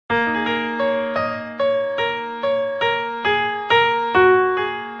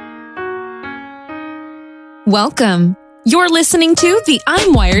Welcome. You're listening to the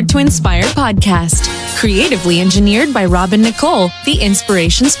I'm Wired to Inspire podcast, creatively engineered by Nicole, the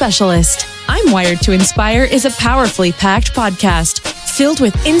inspiration specialist. I'm Wired to Inspire is a powerfully packed podcast filled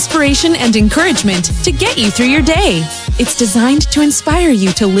with inspiration and encouragement to get you through your day. It's designed to inspire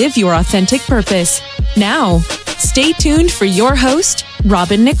you to live your authentic purpose. Now, stay tuned for your host,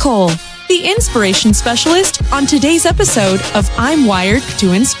 Nicole, the inspiration specialist, on today's episode of I'm Wired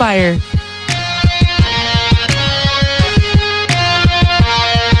to Inspire.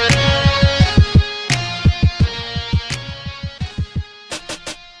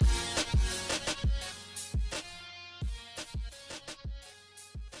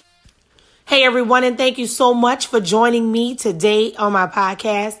 Hey everyone, and thank you so much for joining me today on my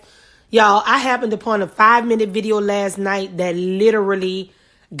podcast. Y'all, I happened upon a 5-minute video last night that literally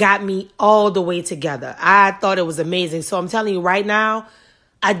got me all the way together. I thought it was amazing. So I'm telling you right now,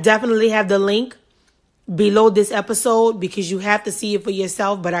 I definitely have the link below this episode because you have to see it for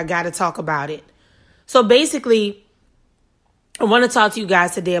yourself, but I got to talk about it. So basically, I want to talk to you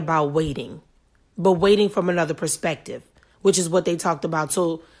guys today about waiting, but waiting from another perspective, which is what they talked about.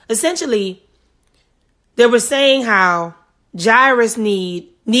 So essentially, they were saying how Jairus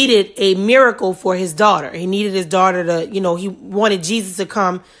needed a miracle for his daughter. He needed his daughter to, he wanted Jesus to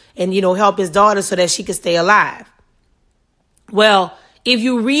come and, help his daughter so that she could stay alive. Well, if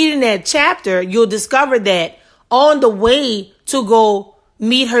you read in that chapter, you'll discover that on the way to go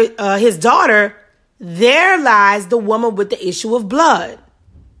meet his daughter, there lies the woman with the issue of blood.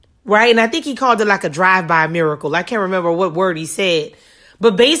 Right? And I think he called it like a drive-by miracle. I can't remember what word he said.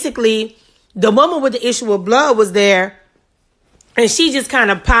 But basically, the woman with the issue of blood was there, and she just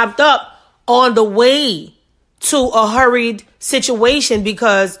kind of popped up on the way to a hurried situation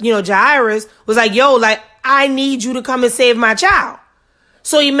because, Jairus was like, I need you to come and save my child.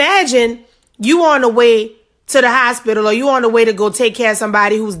 So imagine you on the way to the hospital or you on the way to go take care of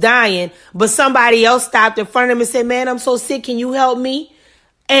somebody who's dying, but somebody else stopped in front of him and said, man, I'm so sick. Can you help me?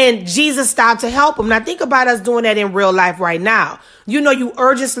 And Jesus stopped to help him. Now think about us doing that in real life right now. You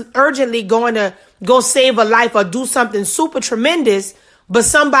urgently going to go save a life or do something super tremendous, but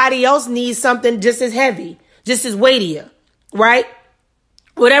somebody else needs something just as heavy, just as weightier, right?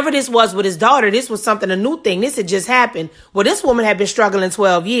 Whatever this was with his daughter, this was a new thing. This had just happened. Well, this woman had been struggling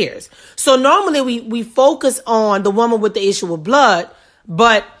 12 years. So normally we focus on the woman with the issue of blood,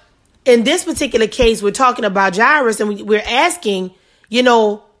 but in this particular case, we're talking about Jairus, and we're asking,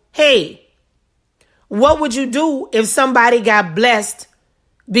 hey, what would you do if somebody got blessed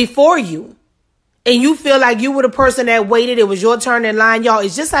before you and you feel like you were the person that waited? It was your turn in line. Y'all,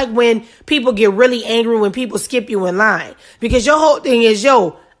 it's just like when people get really angry when people skip you in line because your whole thing is,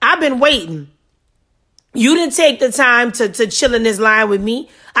 I've been waiting. You didn't take the time to chill in this line with me.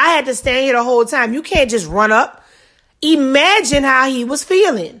 I had to stand here the whole time. You can't just run up. Imagine how he was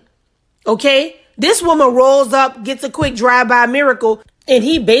feeling. Okay. This woman rolls up, gets a quick drive-by miracle, and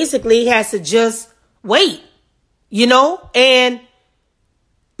he basically has to just wait, And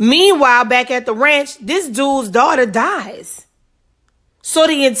meanwhile, back at the ranch, this dude's daughter dies. So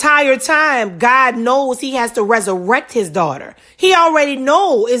the entire time, God knows he has to resurrect his daughter. He already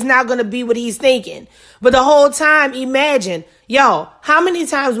knows it's not going to be what he's thinking. But the whole time, imagine, how many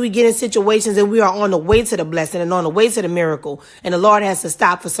times we get in situations and we are on the way to the blessing and on the way to the miracle, and the Lord has to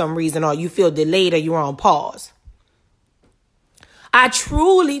stop for some reason, or you feel delayed, or you're on pause. I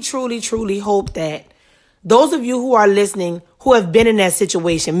truly, truly, truly hope that those of you who are listening, who have been in that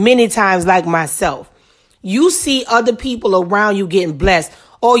situation many times like myself, you see other people around you getting blessed.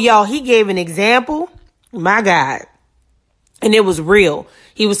 Oh, y'all, he gave an example. My God. And it was real.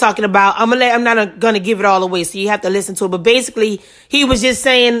 He was talking about, I'm not going to give it all away, so you have to listen to it. But basically, he was just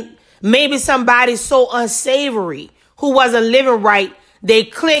saying maybe somebody so unsavory who wasn't living right, they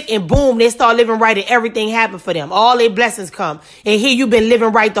click and boom, they start living right and everything happened for them. All their blessings come. And here you've been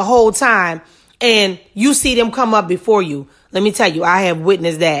living right the whole time and you see them come up before you. Let me tell you, I have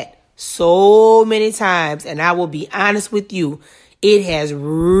witnessed that so many times. And I will be honest with you, it has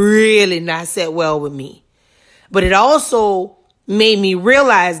really not set well with me. But it also made me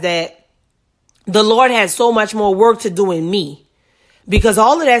realize that the Lord has so much more work to do in me because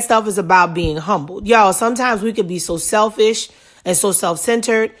all of that stuff is about being humbled. Y'all, sometimes we could be so selfish and so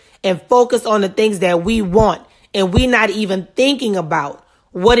self-centered and focused on the things that we want. And we're not even thinking about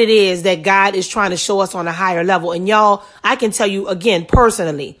what it is that God is trying to show us on a higher level. And y'all, I can tell you again,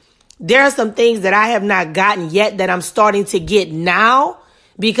 personally, there are some things that I have not gotten yet that I'm starting to get now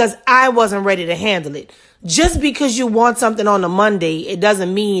because I wasn't ready to handle it. Just because you want something on a Monday, it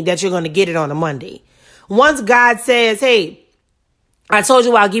doesn't mean that you're going to get it on a Monday. Once God says, hey, I told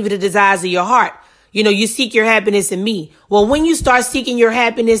you I'll give you the desires of your heart. you seek your happiness in me. Well, when you start seeking your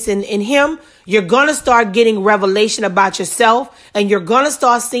happiness in him, you're going to start getting revelation about yourself, and you're going to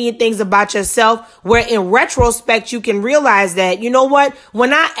start seeing things about yourself where in retrospect, you can realize that, you know what?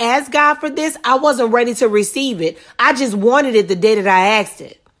 When I asked God for this, I wasn't ready to receive it. I just wanted it the day that I asked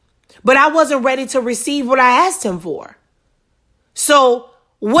it, but I wasn't ready to receive what I asked him for. So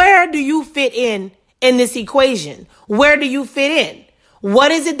where do you fit in this equation? Where do you fit in?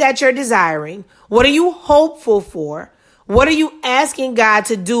 What is it that you're desiring? What are you hopeful for? What are you asking God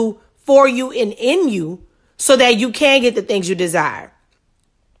to do for you and in you so that you can get the things you desire?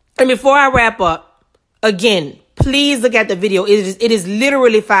 And before I wrap up, again, please look at the video. It is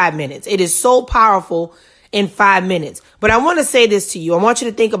literally 5 minutes. It is so powerful in 5 minutes. But I want to say this to you. I want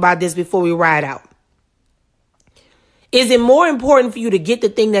you to think about this before we ride out. Is it more important for you to get the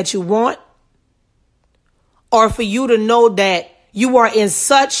thing that you want, or for you to know that you are in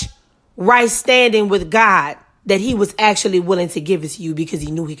such right standing with God that he was actually willing to give it to you because he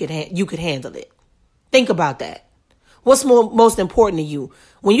knew you could handle it? Think about that. What's most important to you?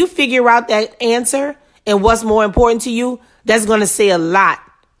 When you figure out that answer and what's more important to you, that's going to say a lot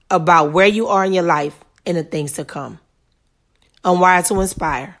about where you are in your life and the things to come. I'm wired to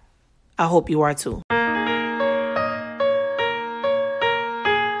inspire. I hope you are too.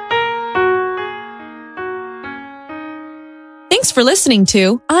 Thanks for listening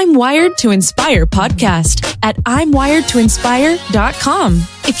to I'm Wired to Inspire podcast at I'mWiredToInspire.com.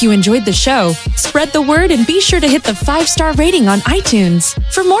 If you enjoyed the show, spread the word and be sure to hit the 5-star rating on iTunes.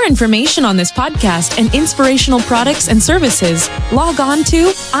 For more information on this podcast and inspirational products and services, log on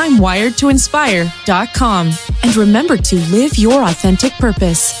to I'mWiredToInspire.com. And remember to live your authentic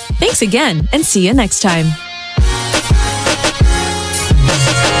purpose. Thanks again, and see you next time.